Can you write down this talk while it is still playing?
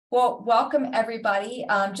Well, welcome everybody.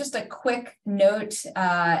 Just a quick note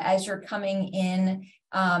as you're coming in.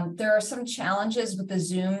 There are some challenges with the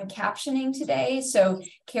Zoom captioning today. So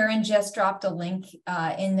Karen just dropped a link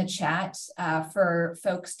in the chat for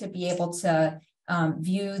folks to be able to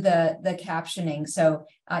view the captioning. So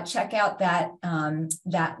check out that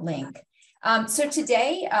link. So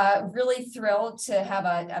today, really thrilled to have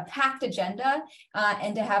a packed agenda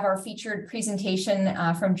and to have our featured presentation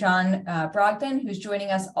from John Brogden, who's joining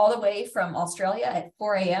us all the way from Australia at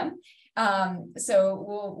 4 a.m.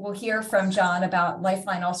 So we'll hear from John about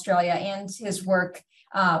Lifeline Australia and his work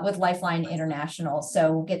with Lifeline International.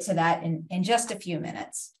 So we'll get to that in just a few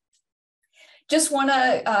minutes. Just want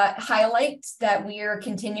to highlight that we are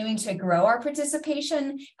continuing to grow our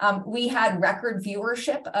participation. We had record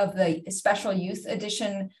viewership of the Special Youth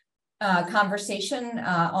Edition conversation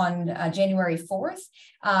on January 4th.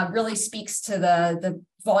 Really speaks to the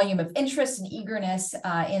volume of interest and eagerness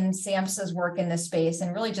in SAMHSA's work in this space,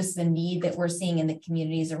 and really just the need that we're seeing in the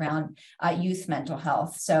communities around youth mental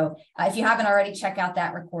health. So if you haven't already, check out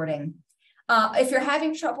that recording. If you're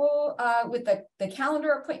having trouble with the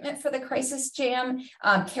calendar appointment for the Crisis Jam,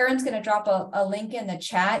 Karen's going to drop a link in the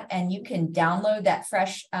chat, and you can download that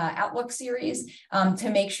fresh Outlook series to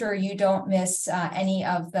make sure you don't miss any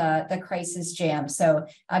of the Crisis Jam. So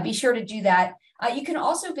be sure to do that. You can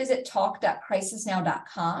also visit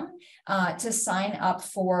talk.crisisnow.com to sign up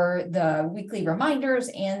for the weekly reminders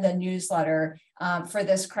and the newsletter for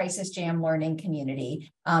this Crisis Jam learning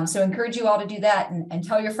community. So encourage you all to do that and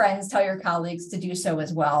tell your friends, tell your colleagues to do so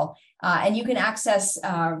as well. And you can access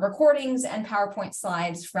recordings and PowerPoint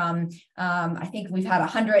slides from, I think we've had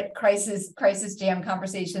 100 Crisis Jam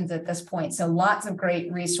conversations at this point. So lots of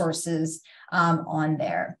great resources on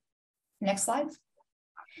there. Next slide.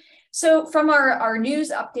 So from our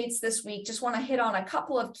news updates this week, just want to hit on a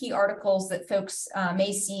couple of key articles that folks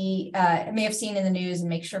may have seen in the news and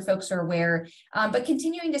make sure folks are aware, but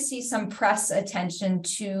continuing to see some press attention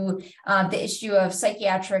to the issue of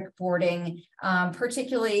psychiatric boarding.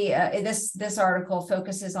 Particularly this article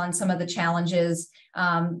focuses on some of the challenges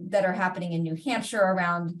that are happening in New Hampshire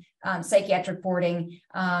around psychiatric boarding,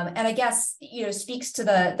 and I guess speaks to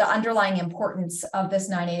the underlying importance of this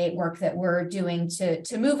 988 work that we're doing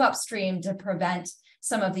to move upstream to prevent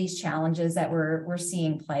some of these challenges that we're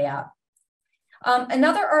seeing play out.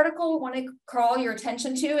 Another article I want to call your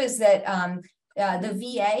attention to is that the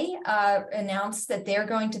VA announced that they're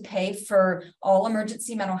going to pay for all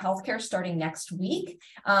emergency mental health care starting next week.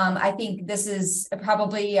 I think this is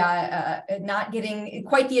probably not getting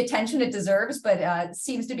quite the attention it deserves, but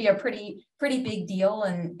seems to be a pretty big deal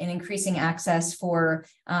in increasing access for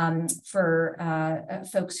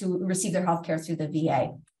folks who receive their health care through the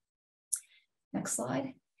VA. Next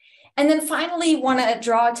slide. And then finally, want to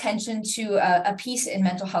draw attention to a piece in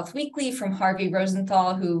Mental Health Weekly from Harvey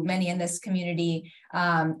Rosenthal, who many in this community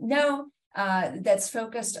know, that's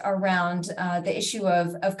focused around the issue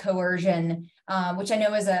of coercion, which I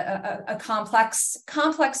know is a complex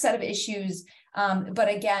set of issues, but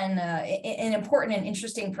again, an important and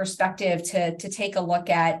interesting perspective to take a look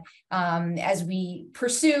at as we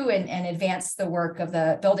pursue and advance the work of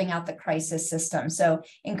building out the crisis system. So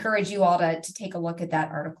encourage you all to take a look at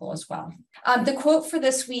that article as well. The quote for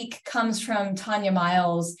this week comes from Tanya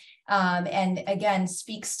Miles, and again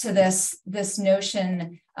speaks to this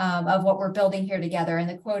notion of what we're building here together. And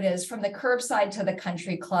the quote is, "From the curbside to the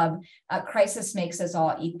country club, crisis makes us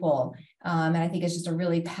all equal." And I think it's just a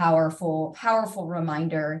really powerful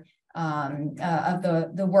reminder of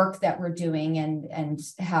the work that we're doing and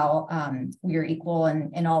how we are equal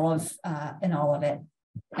in all of it.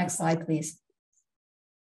 Next slide, please.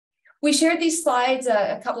 We shared these slides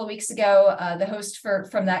a couple of weeks ago, the host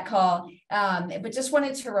from that call, but just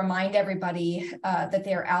wanted to remind everybody that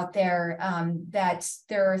they're out there, that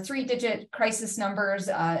there are 3-digit crisis numbers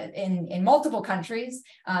in multiple countries.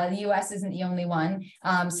 The US isn't the only one.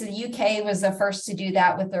 So the UK was the first to do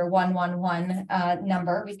that with their 111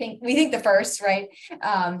 number. We think the first, right?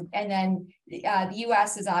 And then the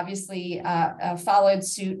US has obviously followed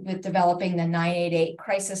suit with developing the 988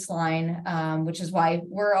 crisis line, which is why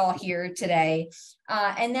we're all here today.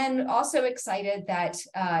 And then also excited that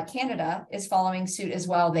Canada is following suit as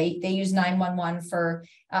well. They use 911 for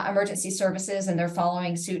emergency services, and they're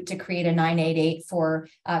following suit to create a 988 for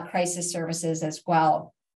crisis services as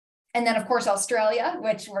well. And then, of course, Australia,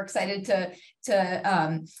 which we're excited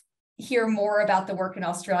to hear more about the work in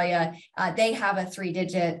Australia. They have a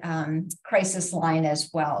 3-digit crisis line as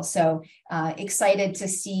well. So excited to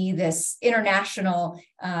see this international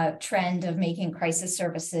trend of making crisis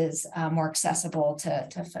services more accessible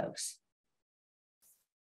to folks.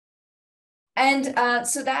 And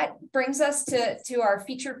so that brings us to our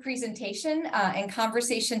featured presentation and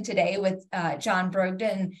conversation today with John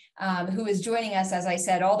Brogden, who is joining us, as I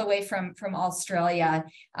said, all the way from Australia.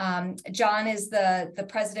 John is the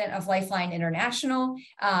president of Lifeline International,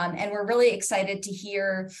 and we're really excited to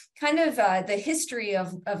hear kind of the history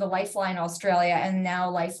of the Lifeline Australia and now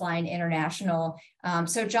Lifeline International.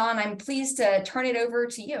 So John, I'm pleased to turn it over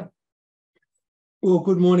to you. Well,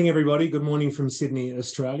 good morning, everybody. Good morning from Sydney,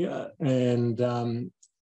 Australia. And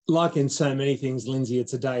like in so many things, Lindsay,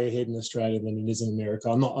 it's a day ahead in Australia than it is in America.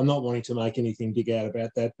 I'm not wanting to make anything big out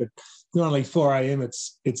about that, but not only 4 a.m.,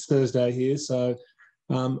 it's Thursday here. So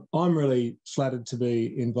I'm really flattered to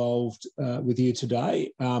be involved with you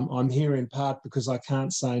today. I'm here in part because I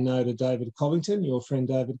can't say no to David Covington, your friend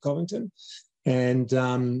David Covington.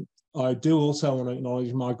 And I do also want to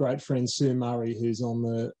acknowledge my great friend Sue Murray, who's on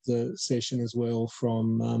the session as well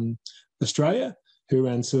from Australia, who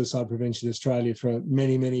ran Suicide Prevention Australia for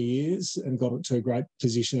many, many years and got it to a great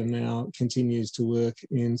position and now continues to work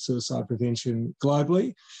in suicide prevention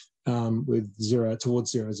globally with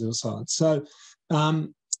towards zero suicide. So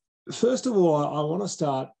first of all, I want to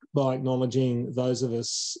start by acknowledging those of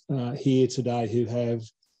us here today who have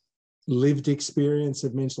lived experience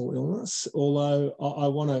of mental illness, although I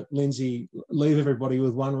want to, Lindsay, leave everybody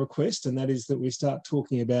with one request, and that is that we start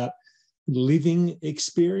talking about living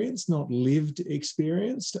experience, not lived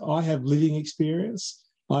experience. I have living experience.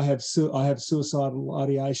 I have suicidal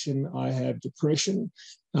ideation. I have depression.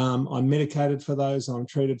 I'm medicated for those. I'm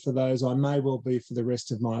treated for those. I may well be for the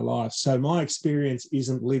rest of my life. So my experience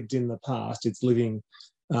isn't lived in the past. It's living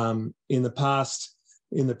in the past,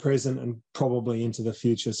 in the present, and probably into the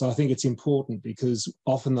future. So I think it's important because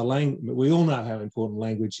often we all know how important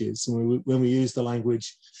language is. And when we use the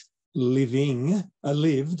language lived,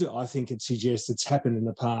 I think it suggests it's happened in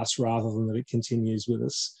the past rather than that it continues with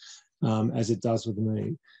us as it does with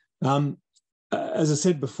me. As I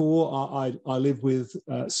said before, I live with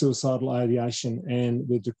suicidal ideation and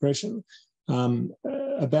with depression.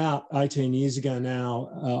 About 18 years ago now,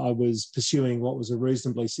 I was pursuing what was a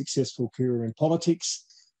reasonably successful career in politics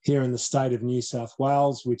here in the state of New South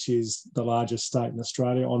Wales, which is the largest state in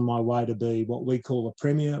Australia, on my way to be what we call a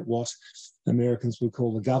premier, what Americans would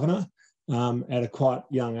call the governor, at a quite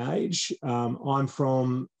young age. I'm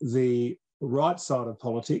from the right side of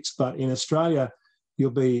politics, but in Australia,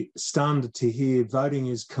 you'll be stunned to hear voting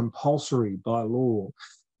is compulsory by law.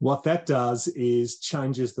 What that does is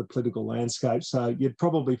changes the political landscape. So you'd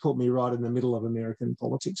probably put me right in the middle of American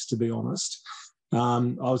politics, to be honest. I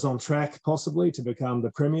was on track possibly to become the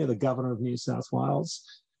Premier, the Governor of New South Wales.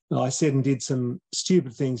 I said and did some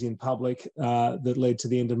stupid things in public that led to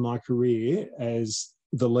the end of my career as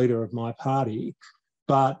the leader of my party,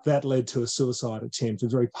 but that led to a suicide attempt, a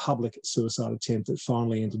very public suicide attempt that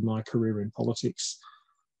finally ended my career in politics.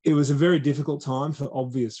 It was a very difficult time for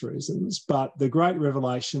obvious reasons, but the great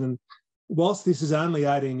revelation, and whilst this is only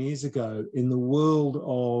 18 years ago, in the world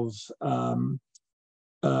of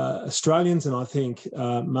Australians, and I think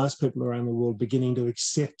most people around the world, beginning to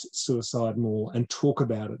accept suicide more and talk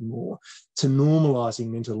about it more, to normalising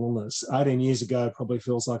mental illness. 18 years ago probably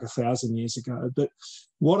feels like 1,000 years ago. But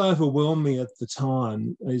what overwhelmed me at the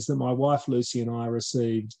time is that my wife Lucy and I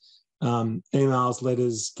received emails,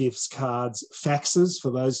 letters, gifts, cards, faxes, for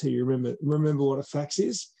those who remember what a fax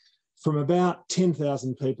is, from about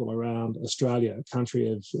 10,000 people around Australia, a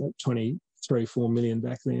country of 23-4 million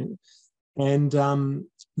back then. And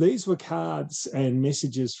these were cards and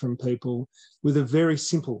messages from people with a very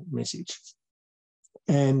simple message.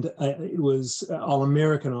 And it was, I'll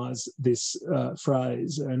Americanise this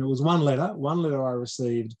phrase, and it was one letter I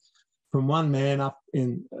received from one man up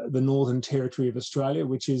in the Northern Territory of Australia,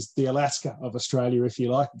 which is the Alaska of Australia, if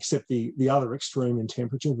you like, except the other extreme in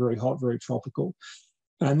temperature, very hot, very tropical.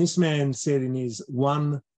 And this man said in his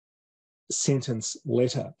one sentence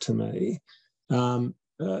letter to me, don't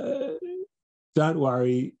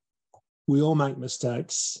worry, we all make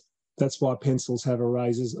mistakes. That's why pencils have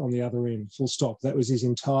erasers on the other end, full stop. That was his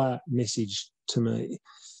entire message to me.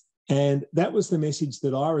 And that was the message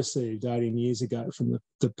that I received 18 years ago from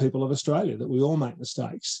the people of Australia, that we all make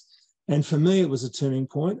mistakes. And for me, it was a turning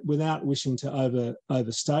point. Without wishing to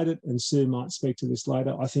overstate it, and Sue might speak to this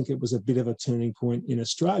later, I think it was a bit of a turning point in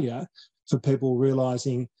Australia for people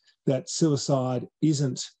realising that suicide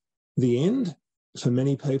isn't the end for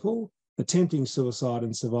many people. Attempting suicide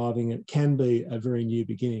and surviving it can be a very new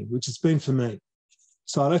beginning, which it's been for me.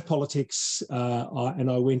 So I left politics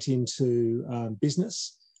and I went into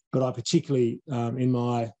business. But I particularly, in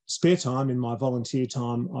my spare time, in my volunteer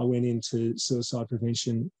time, I went into suicide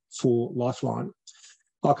prevention for Lifeline.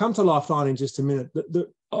 I'll come to Lifeline in just a minute.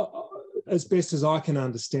 as best as I can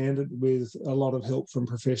understand it, with a lot of help from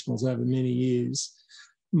professionals over many years,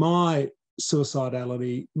 my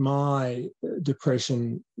suicidality, my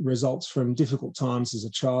depression results from difficult times as a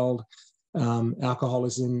child,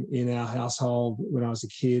 alcoholism in our household when I was a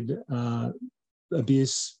kid,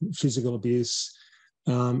 abuse, physical abuse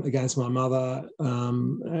against my mother,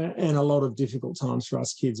 and a lot of difficult times for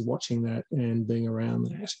us kids watching that and being around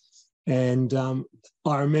that. And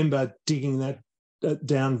I remember digging that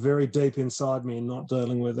down very deep inside me and not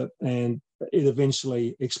dealing with it. And it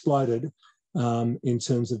eventually exploded in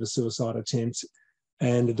terms of a suicide attempt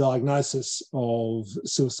and a diagnosis of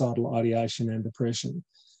suicidal ideation and depression.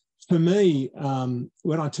 For me,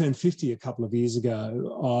 when I turned 50 a couple of years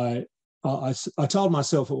ago, I told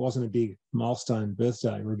myself it wasn't a big milestone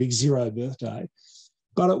birthday or a big zero birthday,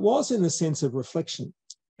 but it was in the sense of reflection.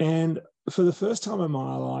 And for the first time in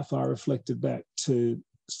my life, I reflected back to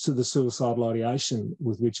the suicidal ideation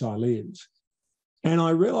with which I live. And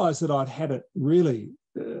I realised that I'd had it really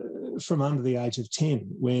from under the age of 10,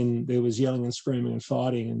 when there was yelling and screaming and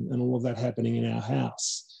fighting and all of that happening in our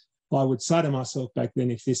house. I would say to myself back then,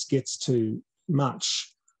 if this gets too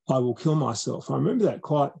much, I will kill myself. I remember that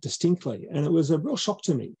quite distinctly. And it was a real shock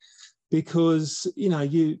to me because, you know,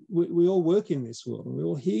 we all work in this world and we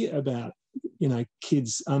all hear about, you know,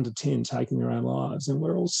 kids under 10 taking their own lives, and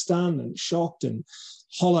we're all stunned and shocked and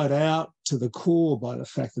hollowed out to the core by the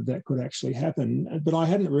fact that that could actually happen. But I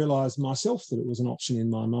hadn't realised myself that it was an option in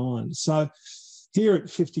my mind. So here at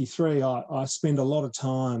 53, I spend a lot of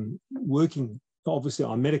time working. Obviously,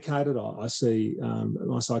 I'm medicated. I see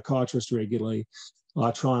my psychiatrist regularly.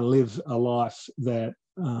 I try and live a life that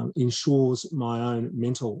ensures my own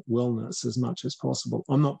mental wellness as much as possible.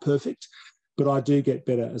 I'm not perfect, but I do get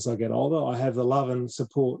better as I get older. I have the love and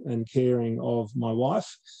support and caring of my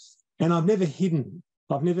wife, and I've never hidden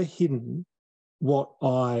what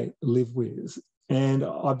I live with. And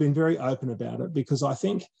I've been very open about it because I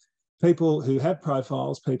think people who have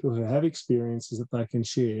profiles, people who have experiences that they can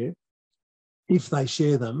share, if they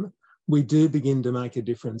share them, we do begin to make a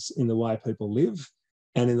difference in the way people live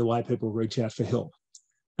and in the way people reach out for help.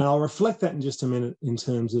 And I'll reflect that in just a minute in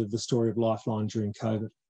terms of the story of Lifeline during COVID.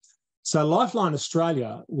 So Lifeline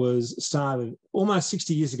Australia was started almost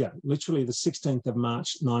 60 years ago, literally the 16th of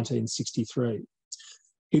March, 1963.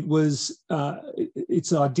 It was,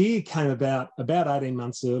 its idea came about 18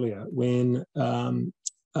 months earlier when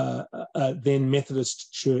a then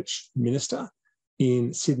Methodist Church minister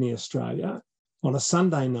in Sydney, Australia, on a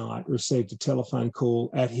Sunday night received a telephone call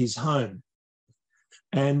at his home.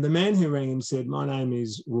 And the man who rang him said, "My name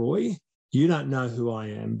is Roy. You don't know who I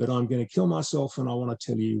am, but I'm going to kill myself and I want to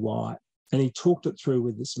tell you why." And he talked it through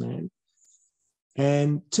with this man.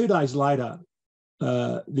 And 2 days later,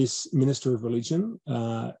 this minister of religion,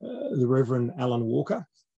 the Reverend Alan Walker,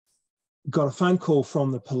 got a phone call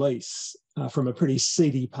from the police from a pretty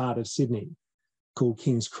seedy part of Sydney called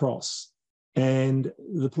King's Cross. And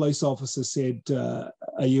the police officer said,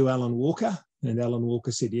 "Are you Alan Walker?" And Alan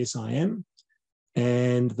Walker said, "Yes, I am."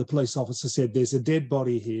 And the police officer said, "There's a dead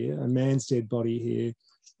body here, a man's dead body here,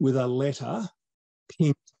 with a letter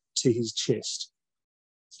pinned to his chest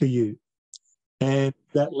for you." And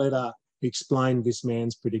that letter explained this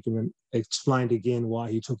man's predicament, explained again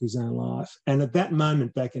why he took his own life. And at that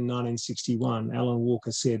moment, back in 1961, Alan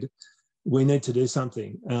Walker said, "We need to do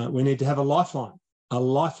something. We need to have a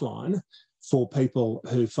lifeline for people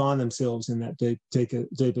who find themselves in that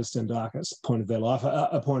deepest and darkest point of their life,"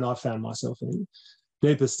 a point I found myself in,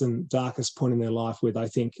 deepest and darkest point in their life where they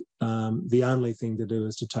think the only thing to do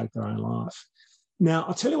is to take their own life. Now,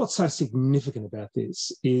 I'll tell you what's so significant about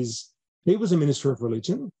this is he was a minister of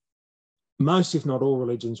religion. Most, if not all,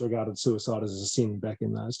 religions regarded suicide as a sin back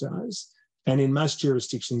in those days. And in most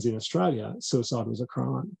jurisdictions in Australia, suicide was a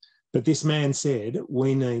crime. But this man said,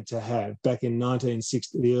 we need to have, back in the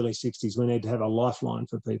early 60s, we need to have a lifeline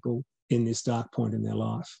for people in this dark point in their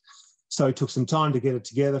life. So he took some time to get it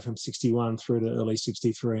together from 61 through to early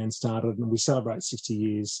 63 and started, and we celebrate 60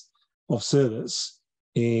 years of service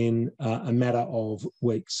in a matter of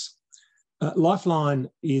weeks. Lifeline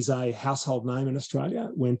is a household name in Australia.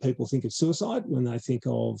 When people think of suicide, when they think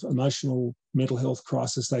of emotional mental health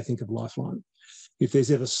crisis, they think of Lifeline. If there's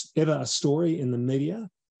ever a story in the media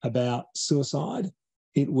about suicide,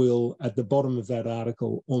 it will, at the bottom of that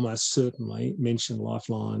article, almost certainly mention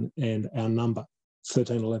Lifeline and our number,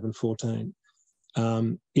 13 11 14.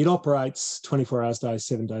 It operates 24 hours a day,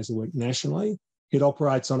 7 days a week nationally. It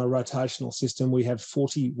operates on a rotational system. We have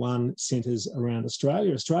 41 centres around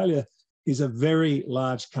Australia. Australia is a very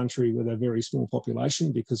large country with a very small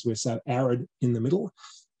population because we're so arid in the middle,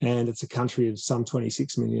 and it's a country of some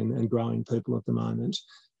 26 million and growing people at the moment.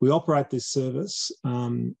 We operate this service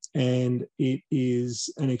and it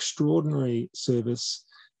is an extraordinary service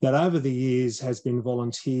that over the years has been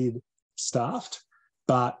volunteered staffed.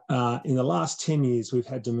 But in the last 10 years, we've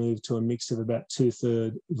had to move to a mix of about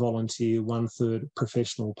 2/3 volunteer, 1/3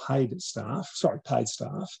 professional paid staff,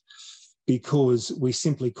 because we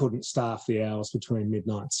simply couldn't staff the hours between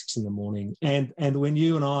midnight, 6 in the morning. And when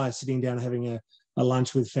you and I are sitting down having a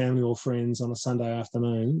lunch with family or friends on a Sunday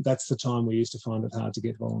afternoon, that's the time we used to find it hard to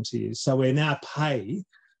get volunteers. So we're now paid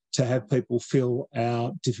to have people fill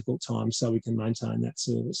our difficult times so we can maintain that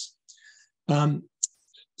service.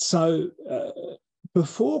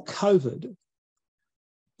 Before COVID,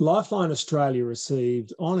 Lifeline Australia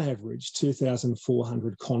received, on average,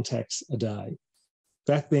 2,400 contacts a day.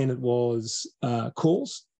 Back then it was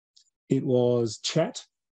calls, it was chat,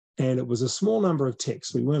 and it was a small number of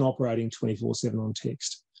texts. We weren't operating 24/7 on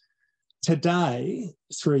text. Today,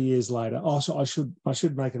 3 years later, I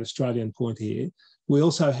should make an Australian point here. We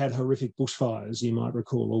also had horrific bushfires, you might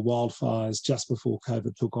recall, or wildfires just before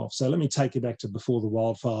COVID took off. So let me take you back to before the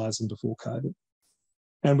wildfires and before COVID.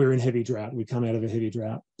 And we're in heavy drought. We come out of a heavy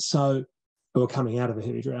drought. So we're coming out of a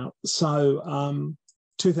heavy drought. So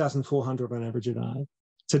 2,400 on average a day.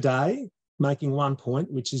 Today, making one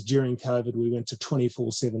point, which is during COVID, we went to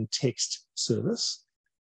 24/7 text service.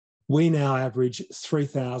 We now average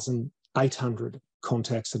 3,800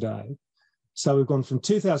 contacts a day. So we've gone from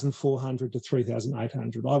 2,400 to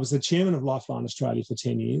 3,800. I was the chairman of Lifeline Australia for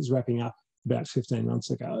 10 years, wrapping up about 15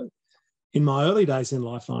 months ago. In my early days in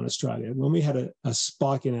Lifeline Australia, when we had a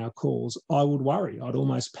spike in our calls, I would worry. I'd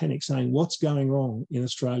almost panic saying, what's going wrong in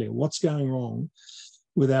Australia? What's going wrong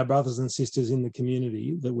with our brothers and sisters in the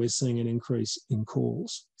community that we're seeing an increase in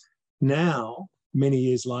calls? Now, many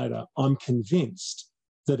years later, I'm convinced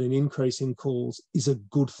that an increase in calls is a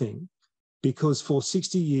good thing, because for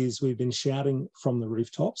 60 years we've been shouting from the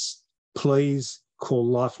rooftops, please call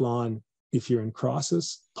Lifeline if you're in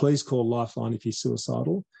crisis, please call Lifeline if you're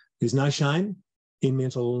suicidal. There's no shame in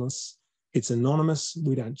mental illness. It's anonymous.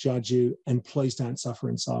 We don't judge you. And please don't suffer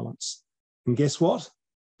in silence. And guess what?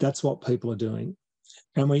 That's what people are doing.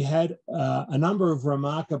 And we had a number of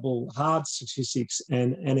remarkable hard statistics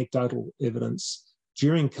and anecdotal evidence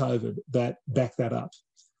during COVID that back that up.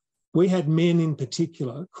 We had men in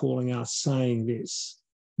particular calling us saying this: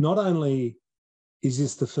 not only is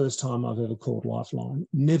this the first time I've ever called Lifeline,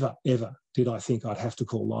 never, ever did I think I'd have to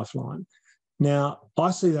call Lifeline. Now,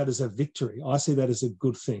 I see that as a victory. I see that as a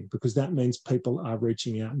good thing, because that means people are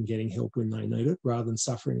reaching out and getting help when they need it rather than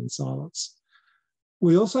suffering in silence.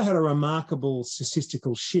 We also had a remarkable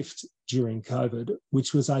statistical shift during COVID,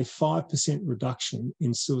 which was a 5% reduction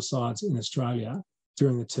in suicides in Australia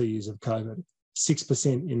during the 2 years of COVID.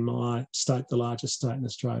 6% in my state, the largest state in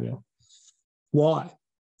Australia. Why?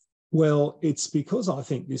 Well, it's because I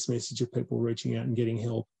think this message of people reaching out and getting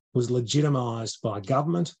help was legitimised by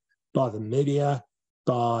government, by the media,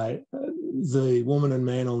 by the woman and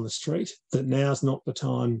man on the street, that now's not the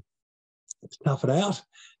time to tough it out.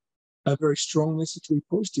 A very strong message we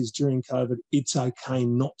pushed is during COVID, it's okay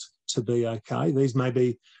not to be okay. These may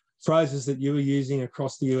be phrases that you were using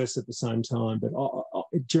across the US at the same time, but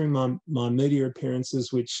during my media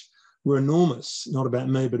appearances, which were enormous, not about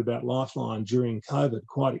me, but about Lifeline during COVID,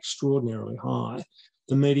 quite extraordinarily high,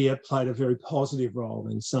 the media played a very positive role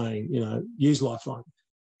in saying, you know, use Lifeline,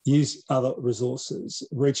 use other resources,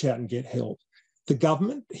 reach out and get help. The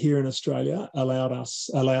government here in Australia allowed,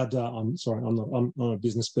 I'm not a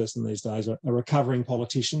business person these days, a recovering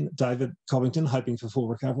politician, David Covington, hoping for full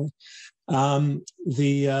recovery.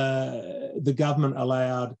 The government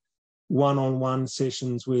allowed one-on-one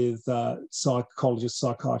sessions with psychologists,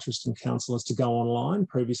 psychiatrists and counsellors to go online.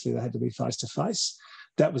 Previously, they had to be face-to-face.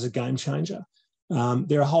 That was a game changer.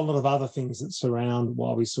 There are a whole lot of other things that surround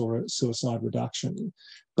why we saw a suicide reduction,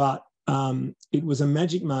 but it was a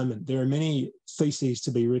magic moment. There are many theses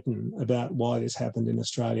to be written about why this happened in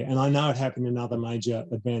Australia, and I know it happened in other major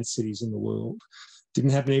advanced cities in the world.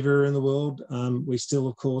 Didn't happen everywhere in the world. We still,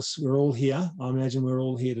 of course, we're all here. I imagine we're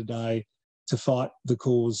all here today to fight the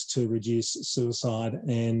cause to reduce suicide.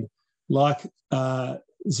 And like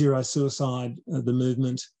Zero Suicide, the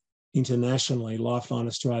movement internationally, Lifeline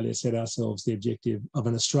Australia set ourselves the objective of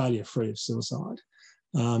an Australia free of suicide.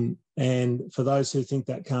 And for those who think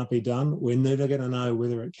that can't be done, we're never going to know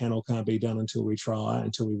whether it can or can't be done until we try,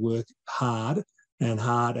 until we work hard and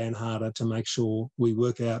harder to make sure we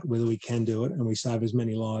work out whether we can do it and we save as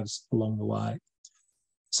many lives along the way.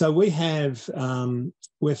 So we have,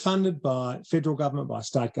 we're funded by federal government, by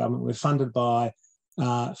state government. We're funded by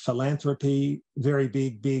philanthropy, very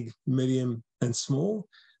big, medium and small.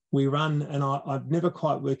 We run, and I've never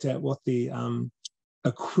quite worked out what the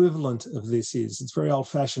equivalent of this is, it's a very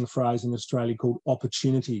old-fashioned phrase in Australia called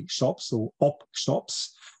opportunity shops or op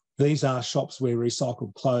shops. These are shops where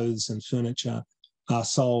recycled clothes and furniture are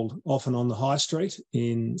sold, often on the high street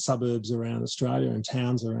in suburbs around Australia and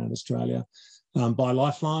towns around Australia, by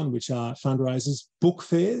Lifeline, which are fundraisers. Book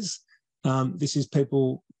fairs. This is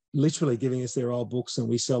people literally giving us their old books and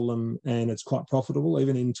we sell them, and it's quite profitable.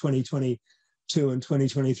 Even in 2022 and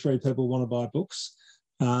 2023, people want to buy books.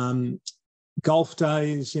 Golf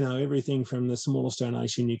days, everything from the smallest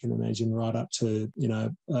donation you can imagine right up to,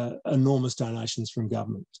 enormous donations from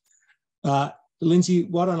government. Lindsay,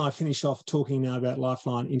 why don't I finish off talking now about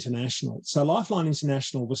Lifeline International? So Lifeline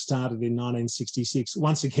International was started in 1966,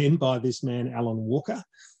 once again by this man, Alan Walker.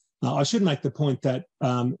 I should make the point that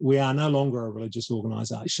we are no longer a religious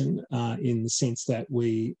organisation in the sense that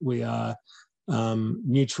we are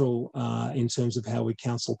neutral in terms of how we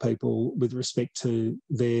counsel people with respect to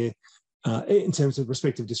their, in terms of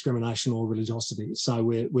respective discrimination or religiosity. So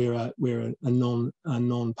we're a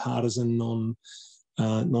non-partisan,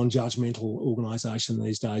 non-judgmental organisation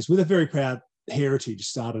these days with a very proud heritage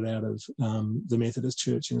started out of the Methodist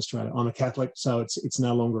Church in Australia. I'm a Catholic, so it's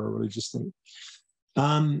no longer a religious thing.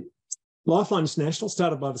 Lifeline International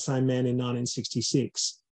started by the same man in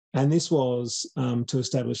 1966, and this was to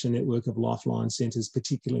establish a network of lifeline centres,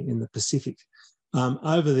 particularly in the Pacific.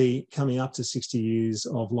 Over the coming up to 60 years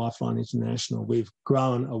of Lifeline International, we've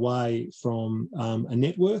grown away from a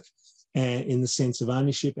network in the sense of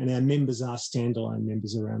ownership, and our members are standalone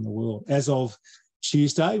members around the world. As of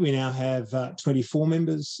Tuesday, we now have 24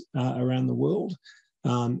 members around the world.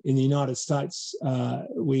 In the United States,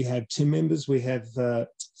 we have 2 members. We have the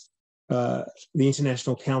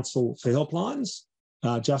International Council for Helplines,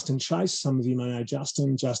 Justin Chase. Some of you may know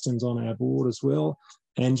Justin. Justin's on our board as well.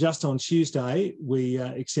 And just on Tuesday, we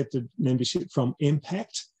accepted membership from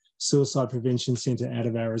Impact Suicide Prevention Centre out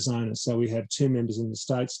of Arizona. So we have 2 members in the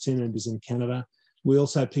States, 2 members in Canada. We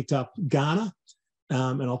also picked up Ghana,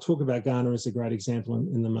 and I'll talk about Ghana as a great example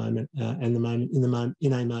in a moment. And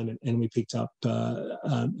we picked up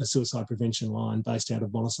a suicide prevention line based out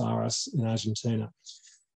of Buenos Aires in Argentina.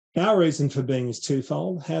 Our reason for being is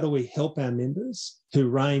twofold. How do we help our members who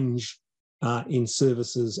range in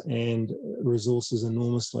services and resources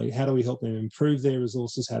enormously? How do we help them improve their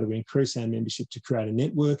resources? How do we increase our membership to create a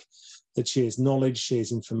network that shares knowledge,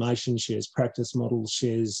 shares information, shares practice models,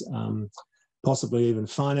 shares possibly even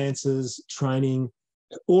finances, training,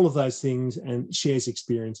 all of those things, and shares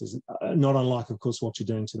experiences, not unlike, of course, what you're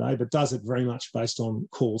doing today, but does it very much based on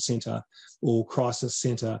call centre or crisis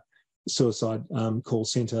centre, suicide call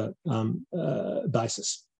centre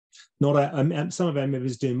basis. Some of our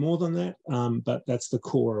members do more than that, but that's the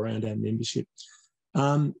core around our membership.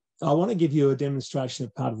 I want to give you a demonstration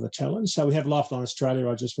of part of the challenge. So we have Lifeline Australia.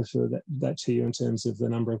 I just refer that to you in terms of the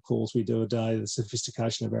number of calls we do a day, the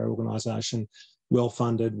sophistication of our organisation,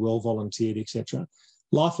 well-funded, well-volunteered, etc.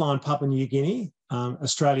 Lifeline Papua New Guinea,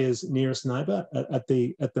 Australia's nearest neighbour, at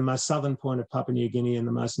the most southern point of Papua New Guinea and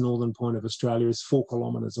the most northern point of Australia is 4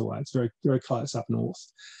 kilometres away. It's very, very close up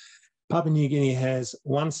north. Papua New Guinea has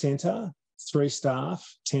 1 centre, 3 staff,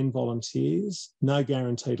 10 volunteers, no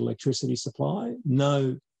guaranteed electricity supply,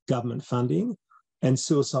 no government funding, and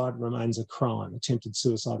suicide remains a crime. Attempted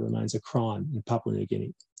suicide remains a crime in Papua New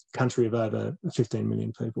Guinea, a country of over 15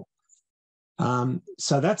 million people.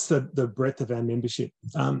 So that's the breadth of our membership.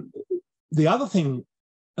 The other thing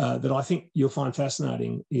that I think you'll find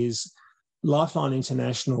fascinating is Lifeline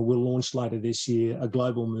International will launch later this year a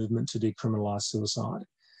global movement to decriminalise suicide.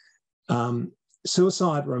 Attempted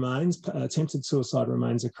suicide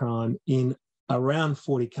remains a crime in around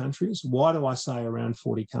 40 countries. Why do I say around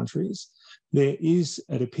 40 countries? There is,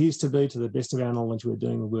 it appears to be, to the best of our knowledge, we're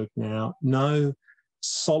doing the work now, no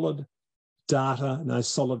solid data, no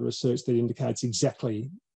solid research that indicates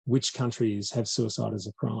exactly which countries have suicide as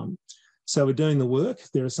a crime. So we're doing the work.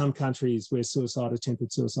 There are some countries where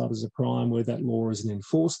attempted suicide is a crime, where that law isn't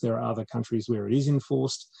enforced. There are other countries where it is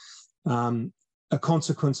enforced. A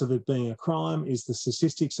consequence of it being a crime is the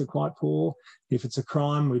statistics are quite poor. If it's a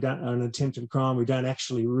crime, an attempted crime, we don't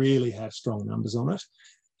actually really have strong numbers on it.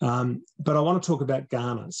 But I want to talk about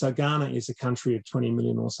Ghana. So Ghana is a country of 20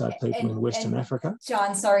 million or so people in Western Africa.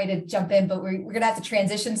 John, sorry to jump in, but we're going to have to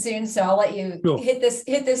transition soon, so I'll let you hit this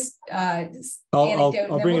anecdote.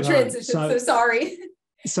 I'll bring it home. So sorry.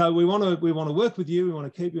 So we want to work with you. We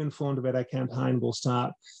want to keep you informed about our campaign. We'll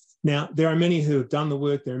start. Now, there are many who have done the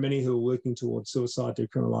work. There are many who are working towards suicide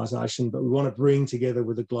decriminalisation, but we want to bring together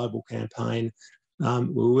with a global campaign.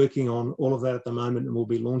 We're working on all of that at the moment, and we'll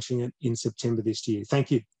be launching it in September this year.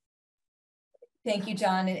 Thank you. Thank you,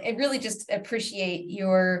 John. I really just appreciate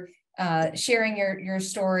your sharing your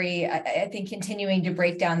story. I think continuing to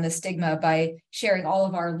break down the stigma by sharing all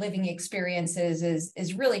of our living experiences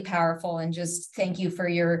is really powerful. And just thank you for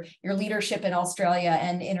your leadership in Australia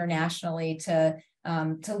and internationally to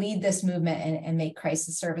lead this movement and make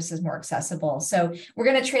crisis services more accessible. So we're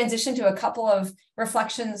going to transition to a couple of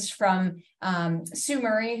reflections from Sue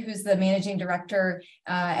Murray, who's the managing director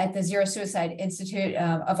at the Zero Suicide Institute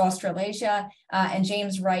of Australasia, and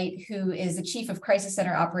James Wright, who is the chief of crisis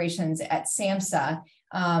center operations at SAMHSA.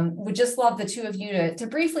 Would just love the two of you to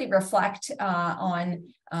briefly reflect on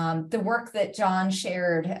the work that John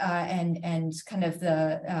shared and kind of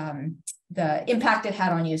the impact it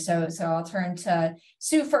had on you. So I'll turn to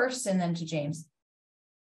Sue first and then to James.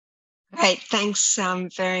 Great, thanks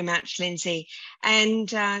very much, Lindsay. And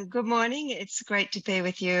good morning. It's great to be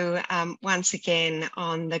with you once again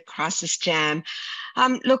on the Crisis Jam.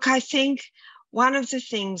 Look, I think one of the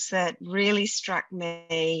things that really struck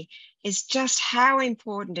me is just how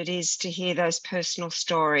important it is to hear those personal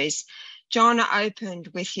stories. John opened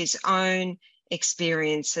with his own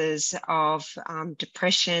experiences of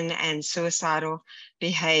depression and suicidal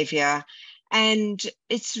behavior. And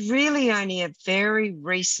it's really only a very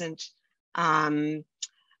recent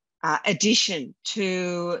addition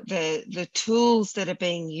to the tools that are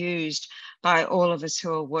being used by all of us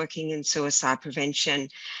who are working in suicide prevention.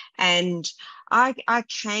 And I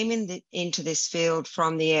came into this field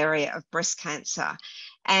from the area of breast cancer.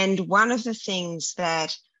 And one of the things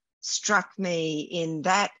that struck me in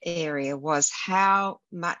that area was how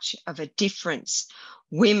much of a difference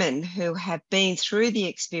women who have been through the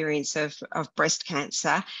experience of breast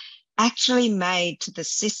cancer actually made to the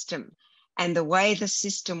system and the way the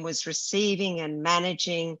system was receiving and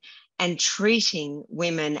managing and treating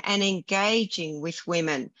women and engaging with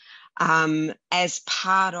women as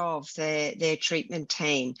part of their treatment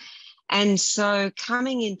team. And so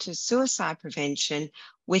coming into suicide prevention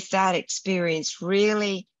with that experience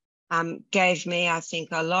really gave me, I think,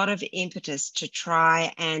 a lot of impetus to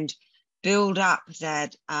try and build up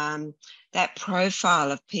that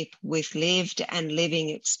profile of people with lived and living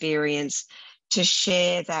experience, to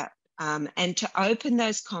share that and to open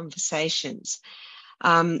those conversations.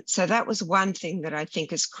 So that was one thing that I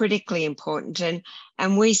think is critically important.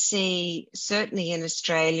 And we see certainly in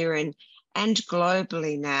Australia and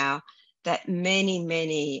globally now that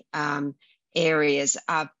many areas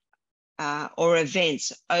are or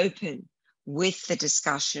events open with the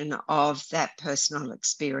discussion of that personal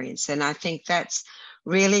experience. And I think that's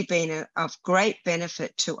really been of great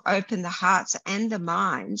benefit to open the hearts and the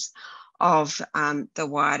minds of the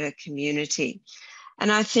wider community.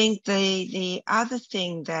 And I think the other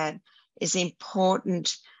thing that is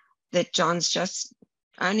important that John's just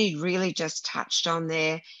only really just touched on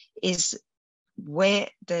there is where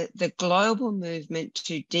the global movement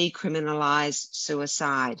to decriminalize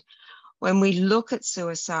suicide. When we look at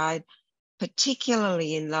suicide,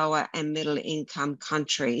 particularly in lower and middle income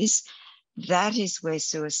countries, that is where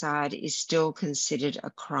suicide is still considered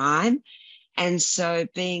a crime. And so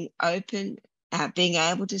being open, being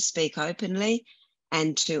able to speak openly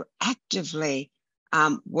and to actively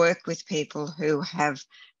work with people who have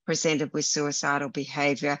presented with suicidal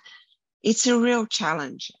behavior, it's a real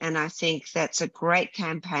challenge. And I think that's a great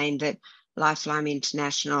campaign that Lifeline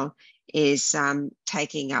International is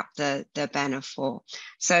taking up the banner for.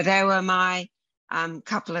 So they were my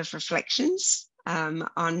couple of reflections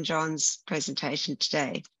on John's presentation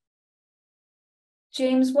today.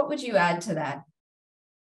 James, what would you add to that?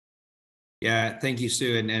 Yeah, thank you,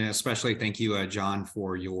 Sue, and especially thank you, John,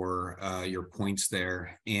 for your points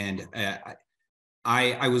there. And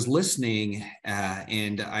I was listening,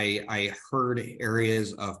 and I heard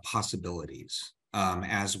areas of possibilities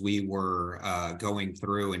as we were going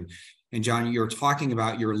through. And John, you're talking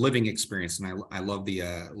about your living experience, and I love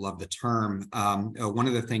the term. One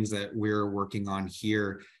of the things that we're working on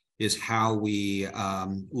here is how we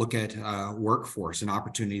look at workforce and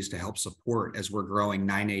opportunities to help support as we're growing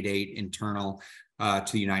 988 internal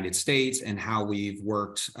to the United States, and how we've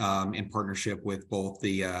worked in partnership with both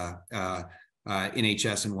the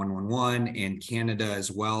NHS and 111 and Canada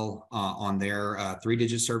as well on their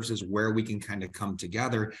 3-digit services, where we can kind of come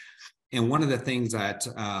together. And one of the things that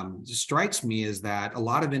strikes me is that a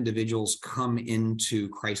lot of individuals come into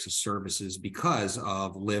crisis services because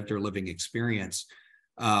of lived or living experience.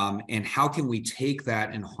 And how can we take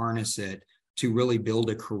that and harness it to really build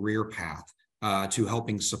a career path to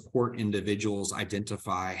helping support individuals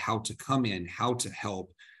identify how to come in, how to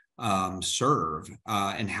help serve,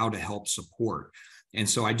 and how to help support. And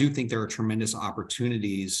so I do think there are tremendous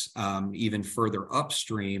opportunities even further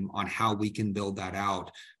upstream on how we can build that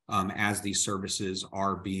out as these services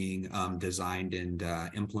are being designed and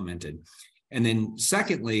implemented. And then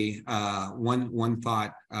secondly, one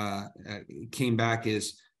thought came back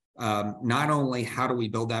is not only how do we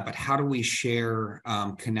build that, but how do we share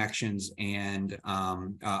connections and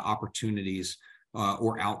opportunities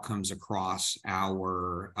or outcomes across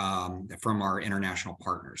our from our international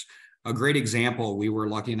partners. A great example, we were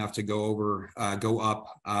lucky enough to go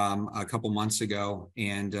up a couple months ago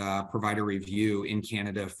and provide a review in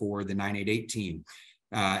Canada for the 988 team.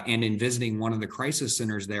 And in visiting one of the crisis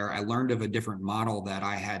centers there, I learned of a different model that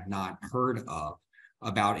I had not heard of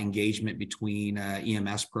about engagement between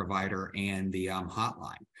EMS provider and the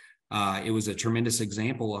hotline. It was a tremendous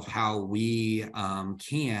example of how we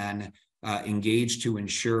can engage to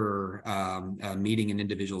ensure meeting an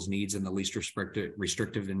individual's needs in the least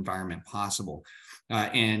restrictive environment possible.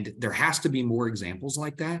 And there has to be more examples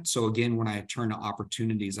like that. So again, when I turn to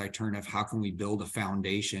opportunities, I turn to how can we build a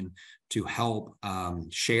foundation to help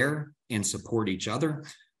share and support each other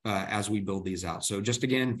as we build these out. So just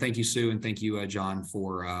again, thank you, Sue, and thank you, John,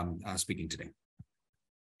 for speaking today.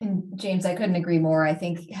 And James, I couldn't agree more. I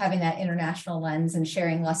think having that international lens and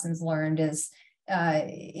sharing lessons learned is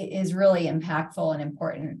really impactful and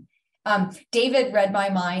important. David read my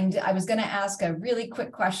mind. I was going to ask a really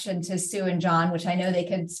quick question to Sue and John, which I know they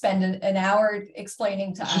could spend an hour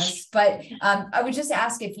explaining to us, but I would just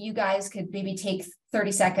ask if you guys could maybe take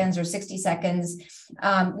 30 seconds or 60 seconds.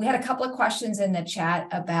 We had a couple of questions in the chat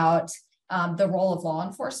about the role of law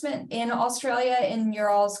enforcement in Australia in your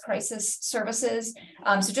all's crisis services.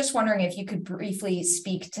 So just wondering if you could briefly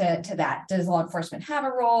speak to that. Does law enforcement have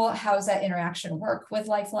a role? How does that interaction work with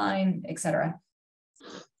Lifeline, et cetera?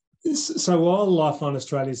 So while Lifeline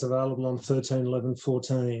Australia is available on 13, 11,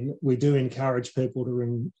 14, we do encourage people to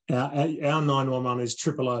ring. Our 911 is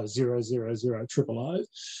 000 000 000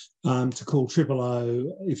 to call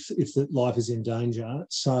 000 if the life is in danger.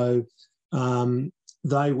 So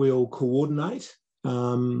they will coordinate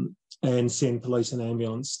and send police and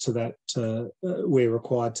ambulance to that where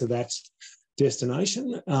required to that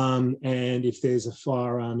destination. And if there's a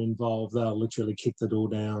firearm involved, they'll literally kick the door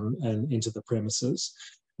down and into the premises.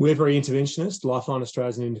 We're very interventionist. Lifeline Australia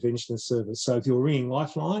is an interventionist service. So if you're ringing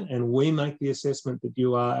Lifeline and we make the assessment that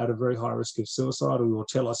you are at a very high risk of suicide, or you'll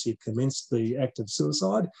tell us you've commenced the act of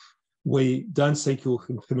suicide, we don't seek your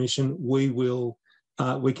permission. We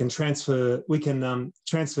can transfer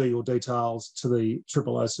your details to the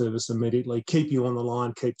 000 service immediately, keep you on the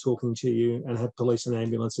line, keep talking to you, and have police and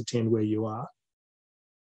ambulance attend where you are.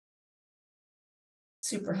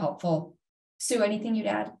 Super helpful. Sue, anything you'd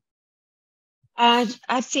add?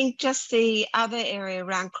 I think just the other area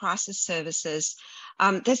around crisis services,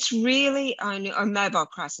 that's really only, or mobile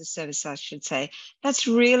crisis service, I should say, that's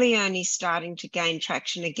really only starting to gain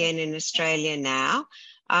traction again in Australia now.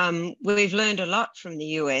 We've learned a lot from the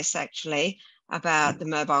US actually about the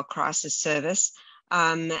mobile crisis service,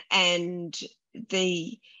 and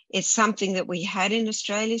it's something that we had in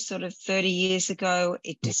Australia sort of 30 years ago.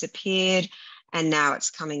 It disappeared and now it's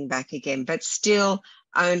coming back again, but still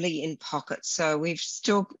only in pockets. So we've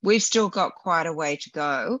still got quite a way to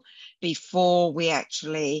go before we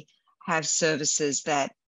actually have services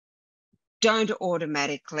that don't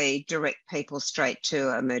automatically direct people straight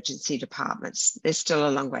to emergency departments. There's still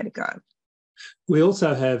a long way to go. We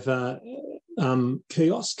also have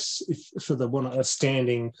kiosks for a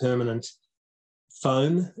standing permanent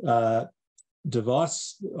phone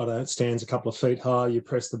device. I don't know, it stands a couple of feet high. You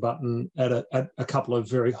press the button at a couple of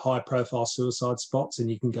very high-profile suicide spots,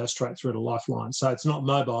 and you can go straight through to Lifeline. So it's not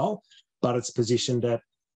mobile, but it's positioned at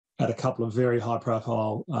a couple of very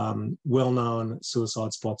high-profile, well-known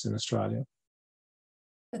suicide spots in Australia.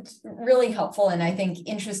 That's really helpful, and I think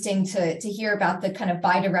interesting to hear about the kind of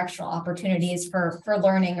bi-directional opportunities for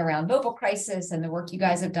learning around mobile crisis and the work you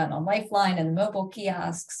guys have done on Lifeline and the mobile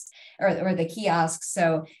kiosks or the kiosks.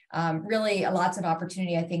 So really lots of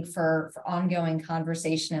opportunity, I think, for ongoing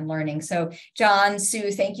conversation and learning. So John, Sue,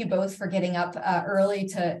 thank you both for getting up early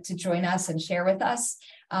to join us and share with us,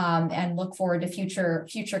 and look forward to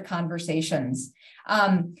future conversations.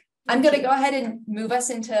 I'm going to go ahead and move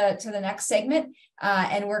us into the next segment,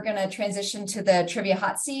 and we're going to transition to the Trivia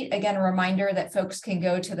Hot Seat. Again, a reminder that folks can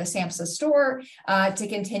go to the SAMHSA store to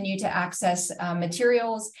continue to access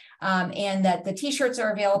materials, and that the t-shirts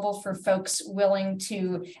are available for folks willing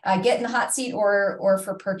to get in the hot seat or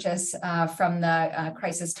for purchase from the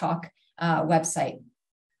Crisis Talk website.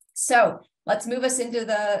 So let's move us into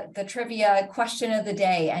the trivia question of the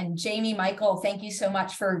day. And Jamie, Michael, thank you so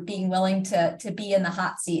much for being willing to be in the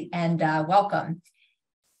hot seat, and welcome.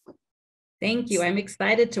 Thank you. I'm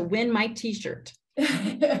excited to win my t-shirt.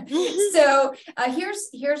 So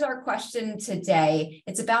here's our question today.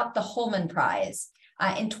 It's about the Holman Prize.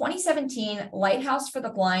 In 2017, Lighthouse for the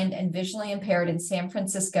Blind and Visually Impaired in San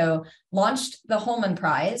Francisco launched the Holman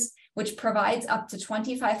Prize, which provides up to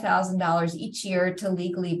 $25,000 each year to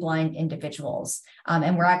legally blind individuals.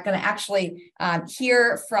 And we're going to actually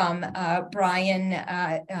hear from Brian,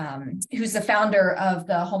 who's the founder of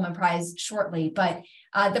the Holman Prize shortly. But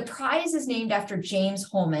the prize is named after James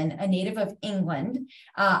Holman, a native of England.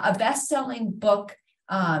 A best-selling book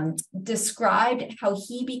described how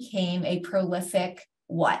he became a prolific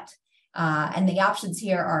what? And the options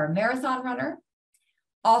here are marathon runner,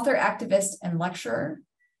 author, activist, and lecturer,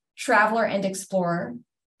 traveler and explorer,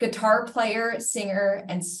 guitar player, singer,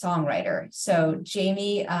 and songwriter. So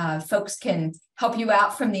Jamie, folks can help you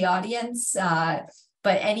out from the audience, but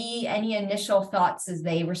any initial thoughts as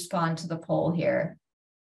they respond to the poll here?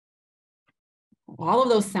 All of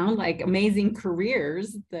those sound like amazing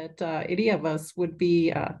careers that any of us would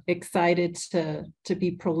be excited to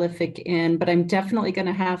be prolific in, but I'm definitely going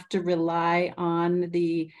to have to rely on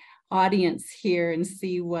the audience here and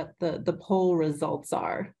see what the poll results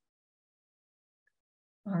are.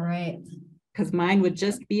 All right. Because mine would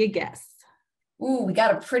just be a guess. Ooh, we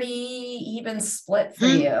got a pretty even split for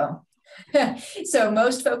you. So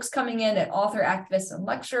most folks coming in at author, activist, and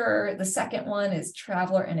lecturer. The second one is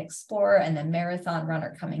traveler and explorer, and then marathon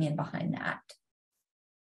runner coming in behind that.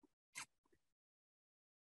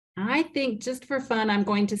 I think just for fun, I'm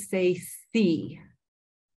going to say C.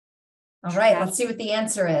 All right, let's see what the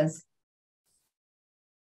answer is.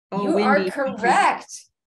 Oh, you Wendy, are correct.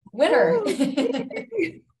 Winner.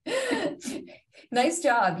 Nice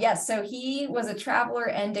job. Yes. So he was a traveler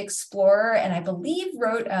and explorer, and I believe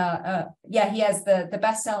wrote he has the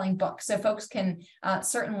best-selling book. So folks can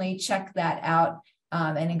certainly check that out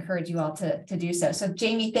and encourage you all to do so. So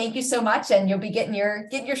Jamie, thank you so much, and you'll be getting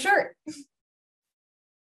your shirt.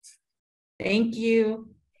 Thank you.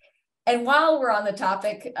 And while we're on the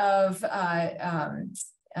topic of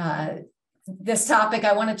this topic,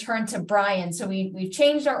 I want to turn to Brian. So we've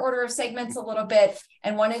changed our order of segments a little bit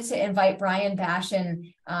and wanted to invite Brian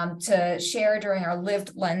Bashan to share during our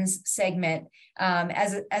Lived Lens segment.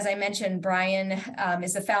 As I mentioned, Brian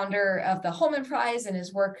is the founder of the Holman Prize and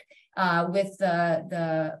his work with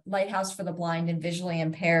the Lighthouse for the Blind and Visually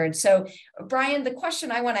Impaired. So Brian, the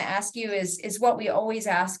question I want to ask you is what we always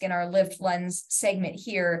ask in our Lived Lens segment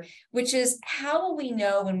here, which is how will we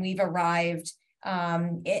know when we've arrived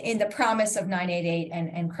in the promise of 988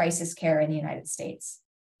 and crisis care in the United States?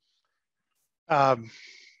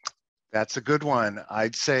 That's a good one.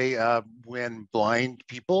 I'd say when blind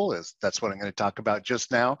people, that's what I'm going to talk about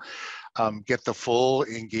just now, get the full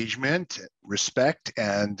engagement, respect,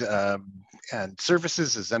 and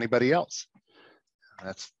services as anybody else.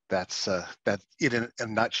 That's it in a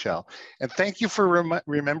nutshell. And thank you for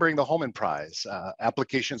remembering the Holman Prize.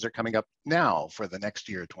 Applications are coming up now for the next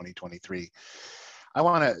year, 2023. I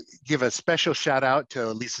want to give a special shout out to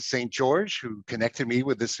Lisa St. George, who connected me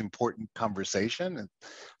with this important conversation and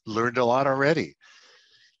learned a lot already.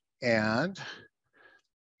 And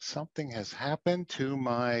something has happened to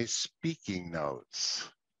my speaking notes.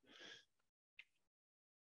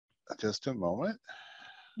 Just a moment.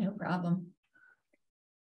 No problem.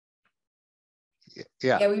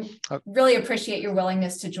 Yeah, we really appreciate your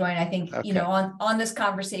willingness to join. I think, okay, on this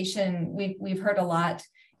conversation, we've heard a lot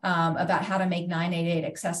about how to make 988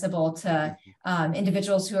 accessible to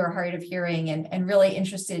individuals who are hard of hearing, and really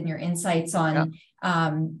interested in your insights on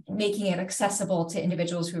making it accessible to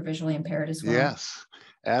individuals who are visually impaired as well. Yes,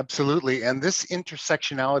 absolutely. And this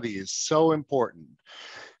intersectionality is so important.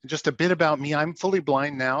 Just a bit about me. I'm fully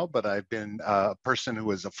blind now, but I've been a person who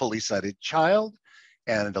was a fully sighted child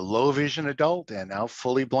and a low vision adult, and now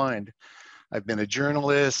fully blind. I've been a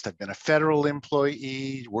journalist, I've been a federal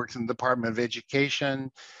employee, worked in the Department of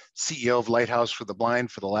Education, CEO of Lighthouse for the Blind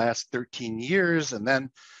for the last 13 years. And then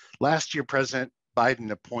last year, President Biden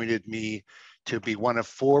appointed me to be one of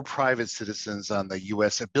 4 private citizens on the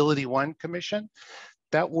US Ability One Commission.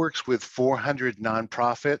 That works with 400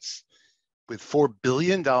 nonprofits with $4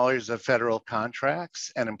 billion of federal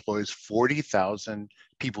contracts and employs 40,000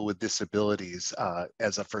 people with disabilities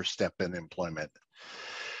as a first step in employment.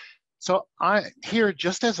 So I'm here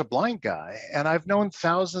just as a blind guy, and I've known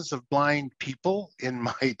thousands of blind people in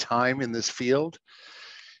my time in this field.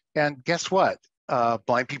 And guess what?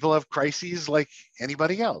 Blind people have crises like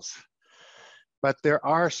anybody else. But there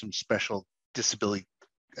are some special disability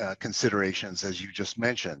considerations, as you just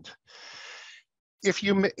mentioned.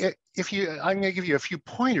 I'm going to give you a few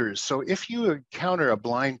pointers. So if you encounter a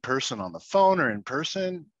blind person on the phone or in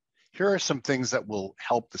person, here are some things that will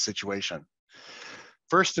help the situation.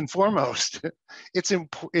 First and foremost,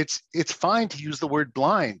 it's fine to use the word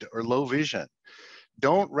blind or low vision.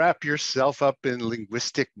 Don't wrap yourself up in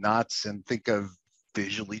linguistic knots and think of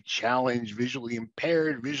visually challenged, visually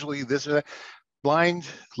impaired, visually this or that. Blind,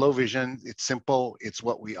 low vision, it's simple, it's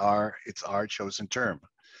what we are, it's our chosen term.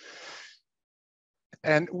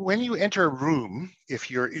 And when you enter a room,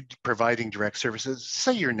 if you're providing direct services,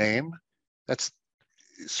 say your name. That's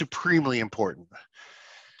supremely important.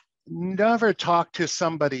 Never talk to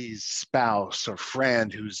somebody's spouse or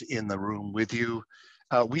friend who's in the room with you.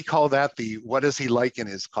 We call that the what does he like in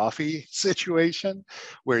his coffee situation,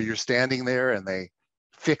 where you're standing there and they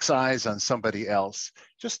fix eyes on somebody else.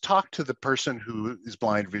 Just talk to the person who is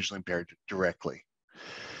blind, visually impaired directly.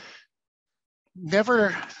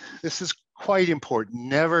 Never, this is quite important,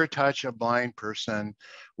 never touch a blind person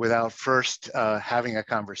without first having a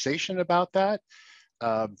conversation about that.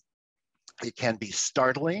 It can be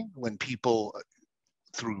startling when people,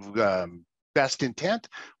 through best intent,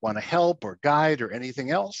 want to help or guide or anything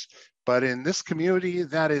else. But in this community,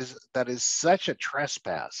 that is such a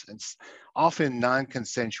trespass, and often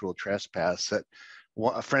non-consensual trespass, that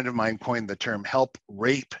a friend of mine coined the term help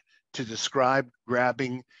rape to describe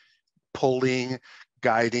grabbing, pulling,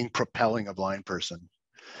 guiding, propelling a blind person.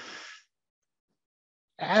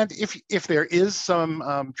 And if there is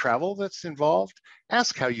some travel that's involved,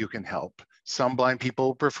 ask how you can help. Some blind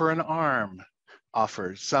people prefer an arm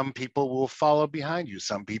offer. Some people will follow behind you.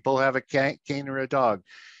 Some people have a cane or a dog.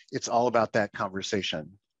 It's all about that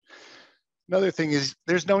conversation. Another thing is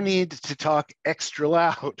there's no need to talk extra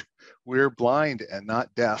loud. We're blind and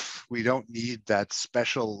not deaf. We don't need that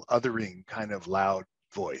special othering kind of loud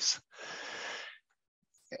voice.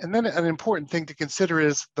 And then an important thing to consider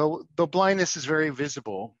is though blindness is very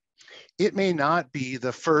visible, it may not be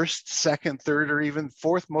the first, second, third, or even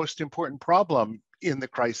fourth most important problem in the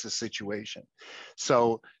crisis situation.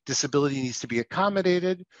 So disability needs to be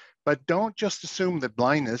accommodated, but don't just assume that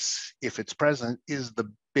blindness, if it's present, is the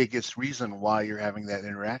biggest reason why you're having that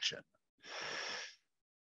interaction.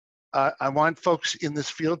 I want folks in this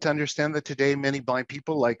field to understand that today many blind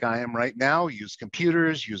people, like I am right now, use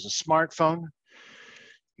computers, use a smartphone.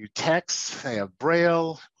 You text, they have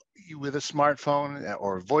Braille, you with a smartphone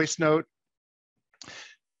or a voice note.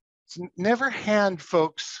 So never hand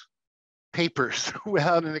folks papers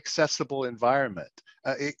without an accessible environment,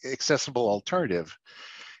 accessible alternative.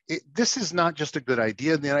 This is not just a good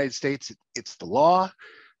idea in the United States, it's the law.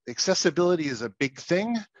 Accessibility is a big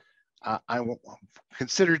thing. I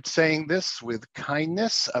considered saying this with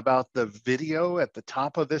kindness about the video at the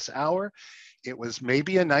top of this hour. It was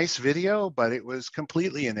maybe a nice video, but it was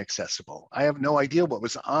completely inaccessible. I have no idea what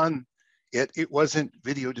was on it. It wasn't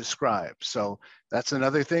video described. So that's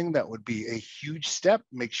another thing that would be a huge step.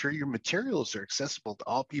 Make sure your materials are accessible to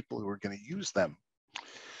all people who are going to use them.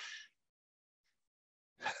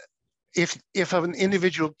 If an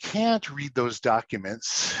individual can't read those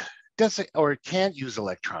documents, or can't use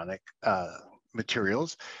electronic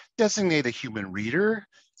materials, designate a human reader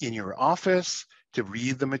in your office to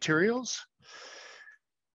read the materials.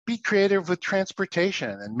 Be creative with transportation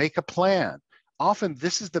and make a plan. Often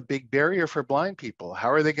this is the big barrier for blind people. How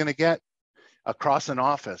are they going to get across an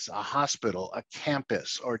office, a hospital, a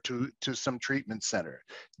campus, or to some treatment center?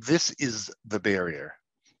 This is the barrier.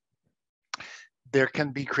 There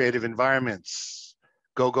can be creative environments.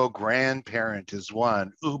 Go Grandparent is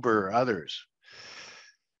one, Uber, others.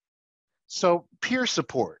 So peer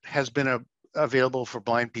support has been available for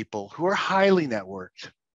blind people who are highly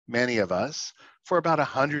networked, many of us, for about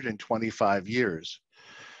 125 years.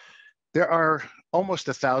 There are almost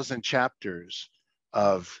 1,000 chapters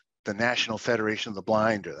of the National Federation of the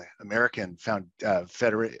Blind or the American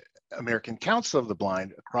Council of the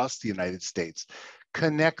Blind across the United States.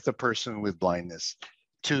 Connect the person with blindness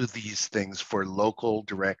to these things for local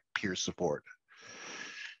direct peer support.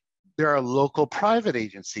 There are local private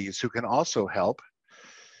agencies who can also help.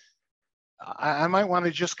 I might want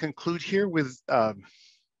to just conclude here with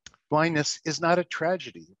blindness is not a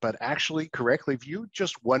tragedy, but actually correctly viewed,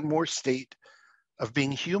 just one more state of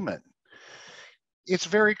being human. It's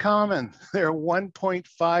very common. There are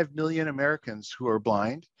 1.5 million Americans who are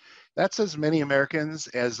blind. That's as many Americans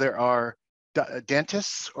as there are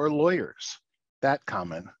dentists or lawyers, that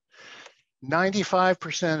common.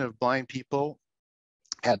 95% of blind people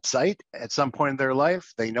had sight at some point in their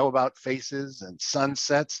life. They know about faces and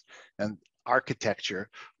sunsets and architecture.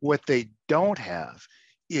 What they don't have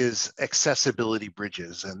is accessibility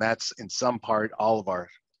bridges, and that's in some part all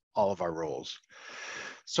of our roles.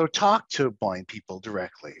 So talk to blind people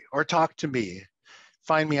directly, or talk to me.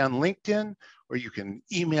 Find me on LinkedIn, or you can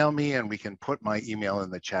email me, and we can put my email in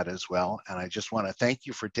the chat as well. And I just want to thank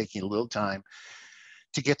you for taking a little time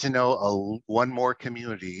to get to know one more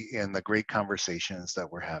community in the great conversations that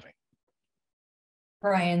we're having.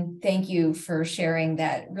 Brian, thank you for sharing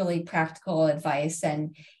that really practical advice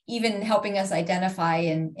and even helping us identify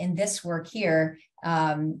in this work here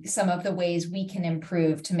some of the ways we can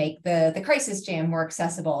improve to make the crisis jam more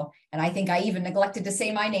accessible. And I think I even neglected to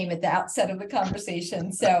say my name at the outset of the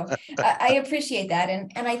conversation. So I appreciate that.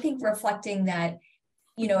 And I think reflecting that,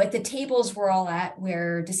 you know, at the tables we're all at,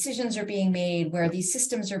 where decisions are being made, where these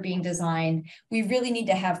systems are being designed, we really need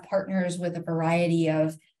to have partners with a variety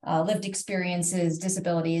of lived experiences,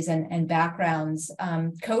 disabilities, and backgrounds,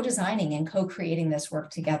 co-designing and co-creating this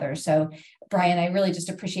work together. So, Brian, I really just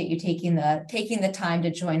appreciate you taking the time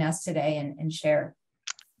to join us today and share.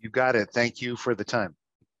 You got it. Thank you for the time.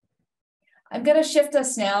 I'm going to shift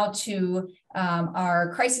us now to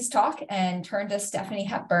our crisis talk and turn to Stephanie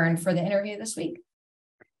Hepburn for the interview this week.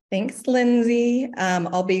 Thanks, Lindsay.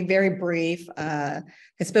 I'll be very brief. I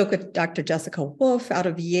spoke with Dr. Jessica Wolf out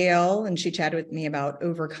of Yale, and she chatted with me about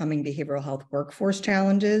overcoming behavioral health workforce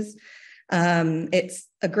challenges. It's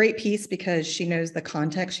a great piece because she knows the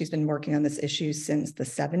context. She's been working on this issue since the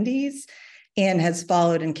 70s and has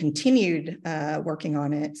followed and continued working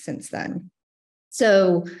on it since then.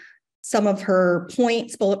 So some of her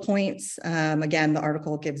points, bullet points, again, the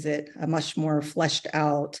article gives it a much more fleshed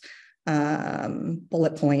out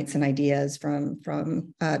bullet points and ideas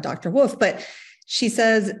from Dr. Wolf, but she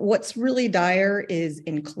says what's really dire is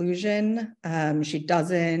inclusion. She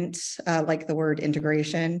doesn't like the word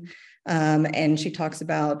integration, and she talks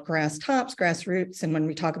about grass tops, grassroots, and when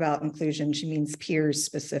we talk about inclusion, she means peers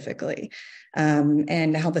specifically,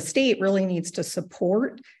 and how the state really needs to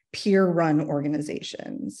support peer-run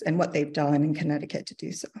organizations and what they've done in Connecticut to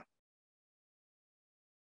do so.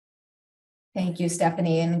 Thank you,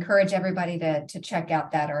 Stephanie, and encourage everybody to check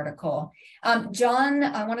out that article. John,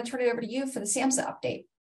 I want to turn it over to you for the SAMHSA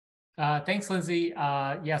update. Thanks, Lindsay.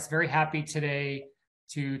 Yes, very happy today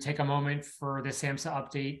to take a moment for the SAMHSA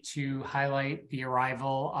update to highlight the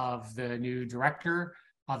arrival of the new director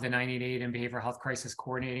of the 988 and Behavioral Health Crisis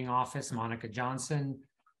Coordinating Office, Monica Johnson.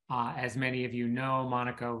 As many of you know,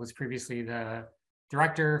 Monica was previously the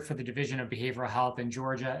director for the Division of Behavioral Health in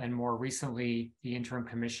Georgia, and more recently, the interim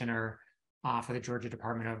commissioner for the Georgia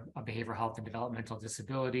Department of Behavioral Health and Developmental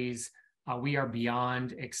Disabilities. We are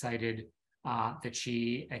beyond excited that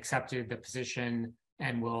she accepted the position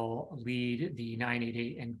and will lead the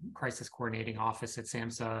 988 and Crisis Coordinating Office at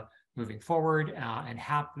SAMHSA moving forward.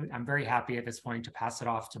 I'm very happy at this point to pass it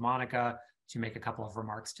off to Monica to make a couple of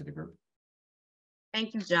remarks to the group.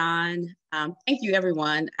 Thank you, John. Thank you,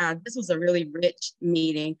 everyone. This was a really rich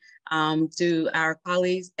meeting. To our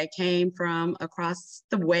colleagues that came from across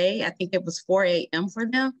the way, I think it was 4 a.m. for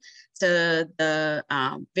them, to the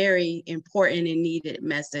very important and needed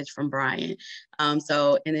message from Brian. And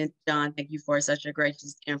then John, thank you for such a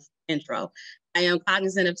gracious intro. I am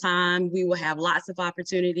cognizant of time. We will have lots of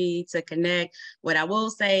opportunity to connect. What I will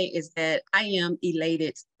say is that I am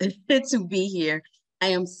elated to be here. I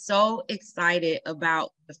am so excited about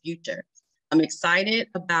the future. I'm excited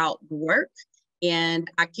about the work, and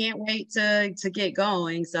I can't wait to get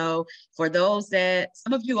going. So for those that,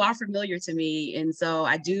 some of you are familiar to me, and so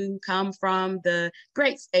I do come from the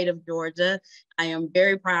great state of Georgia. I am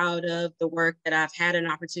very proud of the work that I've had an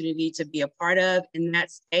opportunity to be a part of in that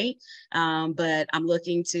state, but I'm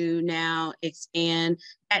looking to now expand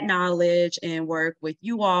that knowledge and work with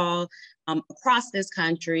you all across this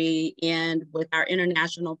country and with our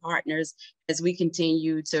international partners as we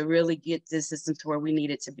continue to really get this system to where we need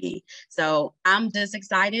it to be. So I'm just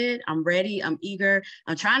excited, I'm ready, I'm eager.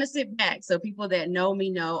 I'm trying to sit back so people that know me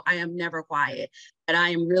know I am never quiet, but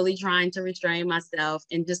I am really trying to restrain myself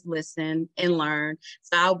and just listen and learn.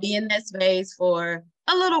 So I'll be in that space for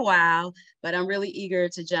a little while, but I'm really eager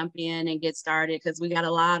to jump in and get started because we got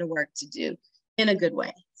a lot of work to do in a good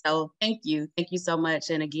way. So thank you so much.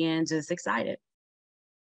 And again, just excited.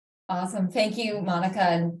 Awesome. Thank you, Monica,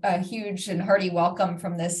 and a huge and hearty welcome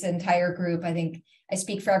from this entire group. I think I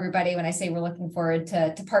speak for everybody when I say we're looking forward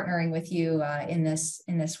to partnering with you in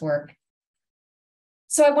this work.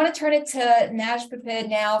 So I want to turn it to NASHPID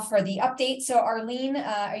now for the update. So Arlene,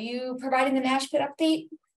 are you providing the NASHPID update?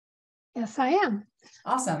 Yes, I am.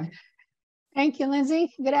 Awesome. Thank you,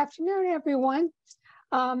 Lindsay. Good afternoon, everyone.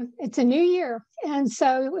 It's a new year, and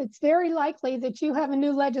so it's very likely that you have a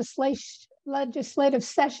new legislative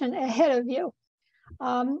session ahead of you.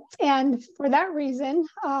 And for that reason,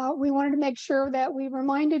 we wanted to make sure that we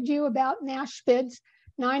reminded you about NASHPID's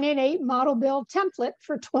 988 model bill template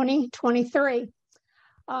for 2023.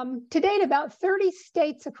 To date, about 30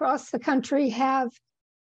 states across the country have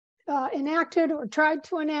enacted or tried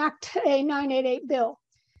to enact a 988 bill,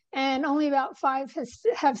 and only about 5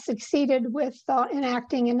 have succeeded with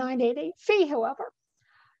enacting a 988 fee, however.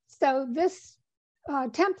 So this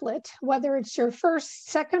template, whether it's your first,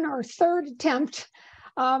 second, or third attempt,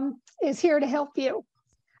 is here to help you.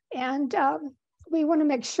 And we want to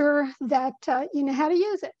make sure that you know how to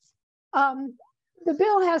use it. The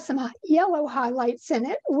bill has some yellow highlights in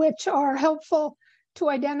it, which are helpful to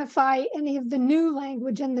identify any of the new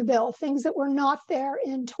language in the bill, things that were not there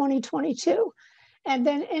in 2022. And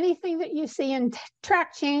then anything that you see in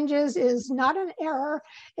track changes is not an error.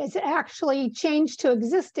 It's actually changed to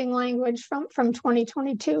existing language from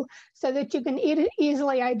 2022 so that you can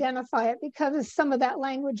easily identify it, because some of that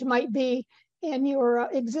language might be in your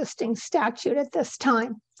existing statute at this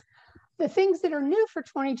time. The things that are new for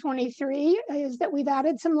 2023 is that we've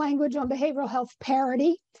added some language on behavioral health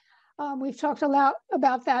parity. We've talked a lot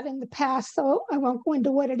about that in the past, so I won't go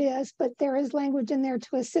into what it is, but there is language in there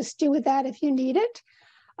to assist you with that if you need it.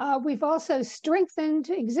 We've also strengthened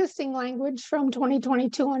existing language from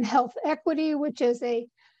 2022 on health equity, which is an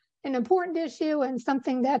important issue and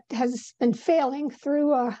something that has been failing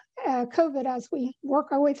through COVID as we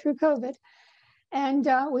work our way through COVID. And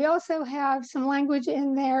we also have some language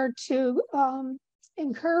in there to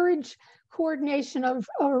encourage coordination of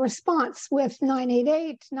a response with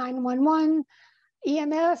 988, 911,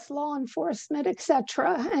 EMS, law enforcement,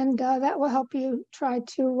 etc. And that will help you try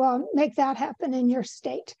to make that happen in your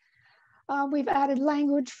state. We've added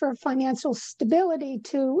language for financial stability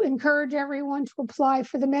to encourage everyone to apply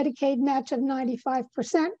for the Medicaid match of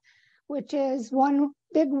 95%, which is one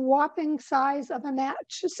big whopping size of a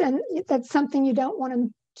match. And that's something you don't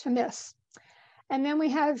want to miss. And then we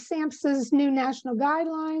have SAMHSA's new national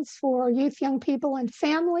guidelines for youth, young people, and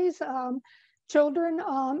families. Children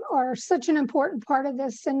are such an important part of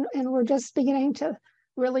this, and we're just beginning to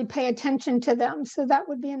really pay attention to them. So that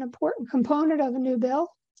would be an important component of a new bill.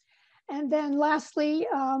 And then lastly,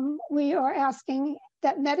 we are asking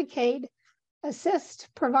that Medicaid assist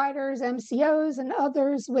providers, MCOs, and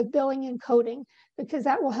others with billing and coding, because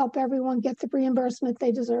that will help everyone get the reimbursement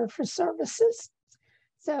they deserve for services.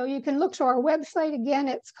 So you can look to our website. Again,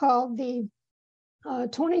 it's called the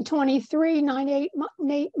 2023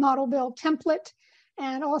 988 Model Bill Template.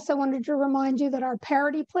 And also wanted to remind you that our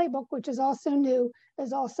parity playbook, which is also new,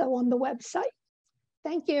 is also on the website.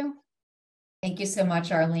 Thank you. Thank you so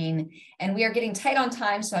much, Arlene. And we are getting tight on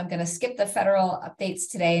time, so I'm going to skip the federal updates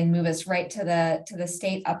today and move us right to the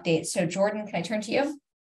state updates. So Jordan, can I turn to you?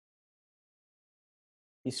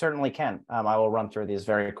 You certainly can. I will run through these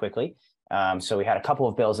very quickly. So we had a couple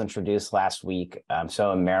of bills introduced last week.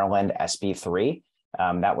 So in Maryland, SB 3,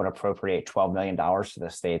 that would appropriate $12 million to the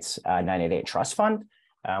state's 988 trust fund.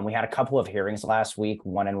 We had a couple of hearings last week,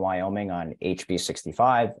 one in Wyoming on HB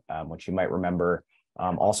 65, which you might remember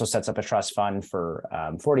also sets up a trust fund for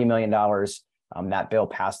 $40 million. That bill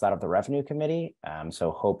passed out of the Revenue Committee,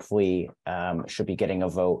 so hopefully should be getting a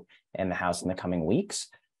vote in the House in the coming weeks.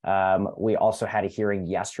 We also had a hearing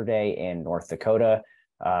yesterday in North Dakota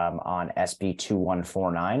on SB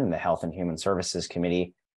 2149 in the Health and Human Services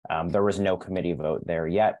Committee. There was no committee vote there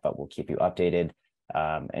yet, but we'll keep you updated.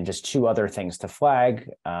 And just two other things to flag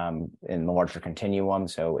in the larger continuum.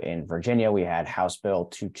 So in Virginia, we had House Bill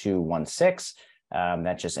 2216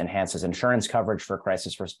 that just enhances insurance coverage for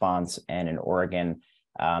crisis response, and in Oregon,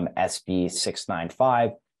 SB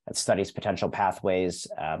 695 that studies potential pathways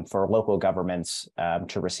for local governments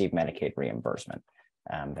to receive Medicaid reimbursement.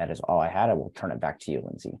 That is all I had. I will turn it back to you,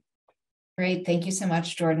 Lindsay. Great. Thank you so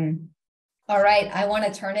much, Jordan. All right. I want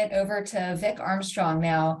to turn it over to Vic Armstrong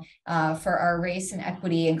now for our race and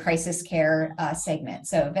equity and crisis care segment.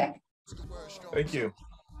 So Vic. Thank you.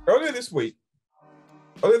 Earlier this week,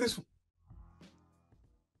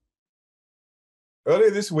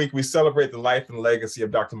 we celebrate the life and legacy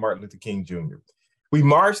of Dr. Martin Luther King Jr. We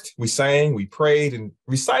marched, we sang, we prayed, and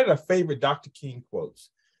recited our favorite Dr. King quotes.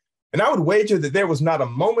 And I would wager that there was not a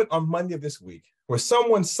moment on Monday of this week where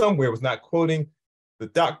someone somewhere was not quoting the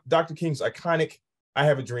Dr. King's iconic "I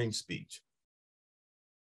Have a Dream" speech.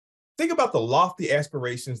 Think about the lofty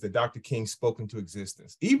aspirations that Dr. King spoke into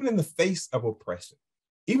existence, even in the face of oppression,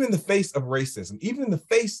 even in the face of racism, even in the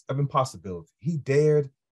face of impossibility. He dared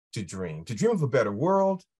to dream of a better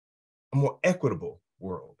world, a more equitable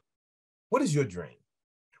world. What is your dream?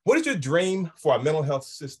 What is your dream for our mental health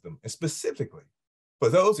system, and specifically for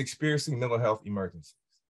those experiencing mental health emergencies?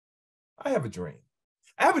 I have a dream.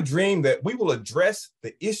 I have a dream that we will address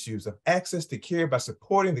the issues of access to care by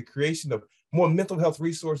supporting the creation of more mental health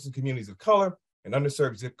resources in communities of color and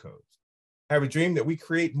underserved zip codes. I have a dream that we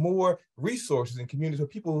create more resources in communities where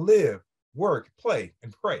people live, work, play,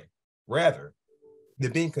 and pray, rather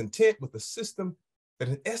than being content with a system that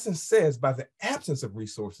in essence says, by the absence of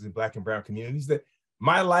resources in Black and brown communities, that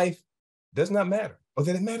my life does not matter, or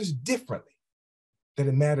that it matters differently, that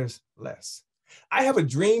it matters less. I have a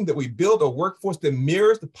dream that we build a workforce that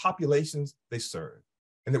mirrors the populations they serve,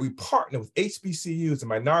 and that we partner with HBCUs and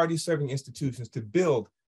minority-serving institutions to build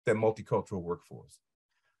that multicultural workforce.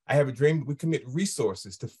 I have a dream that we commit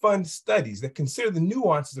resources to fund studies that consider the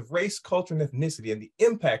nuances of race, culture, and ethnicity and the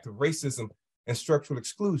impact of racism and structural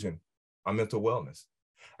exclusion on mental wellness.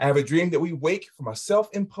 I have a dream that we wake from a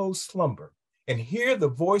self-imposed slumber and hear the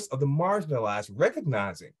voice of the marginalized,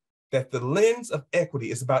 recognizing that the lens of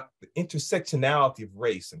equity is about the intersectionality of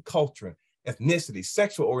race and culture and ethnicity,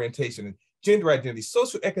 sexual orientation and gender identity,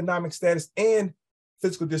 socioeconomic status, and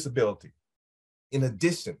physical disability, in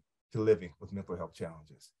addition to living with mental health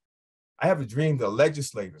challenges. I have a dream that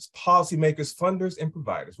legislators, policymakers, funders, and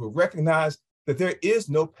providers will recognize that there is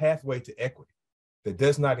no pathway to equity that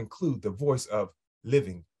does not include the voice of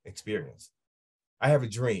living experience. I have a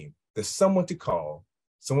dream that someone to call,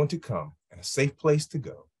 someone to come, and a safe place to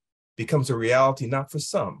go becomes a reality not for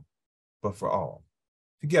some, but for all.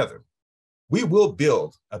 Together, we will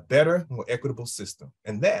build a better, more equitable system.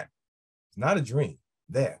 And that is not a dream,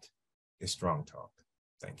 that is strong talk.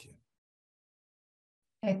 Thank you.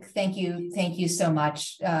 Thank you. Thank you so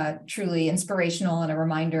much. Truly inspirational and a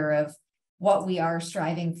reminder of what we are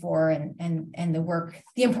striving for and the work,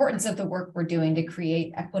 the importance of the work we're doing to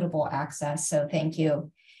create equitable access. So thank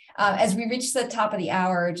you. As we reach the top of the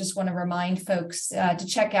hour, just want to remind folks to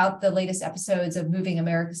check out the latest episodes of Moving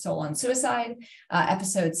America's Soul on Suicide.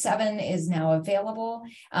 Episode 7 is now available,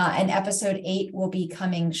 and episode 8 will be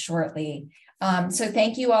coming shortly. So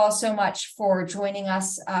thank you all so much for joining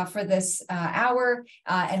us for this hour,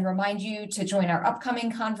 and remind you to join our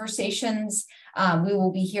upcoming conversations. We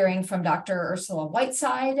will be hearing from Dr. Ursula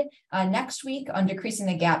Whiteside next week on decreasing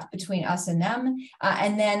the gap between us and them.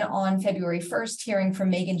 And then on February 1st, hearing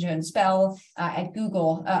from Megan Jones-Bell at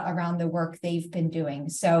Google around the work they've been doing.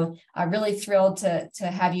 So really thrilled to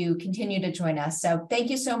have you continue to join us. So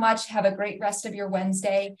thank you so much. Have a great rest of your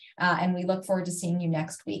Wednesday. And we look forward to seeing you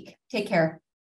next week. Take care.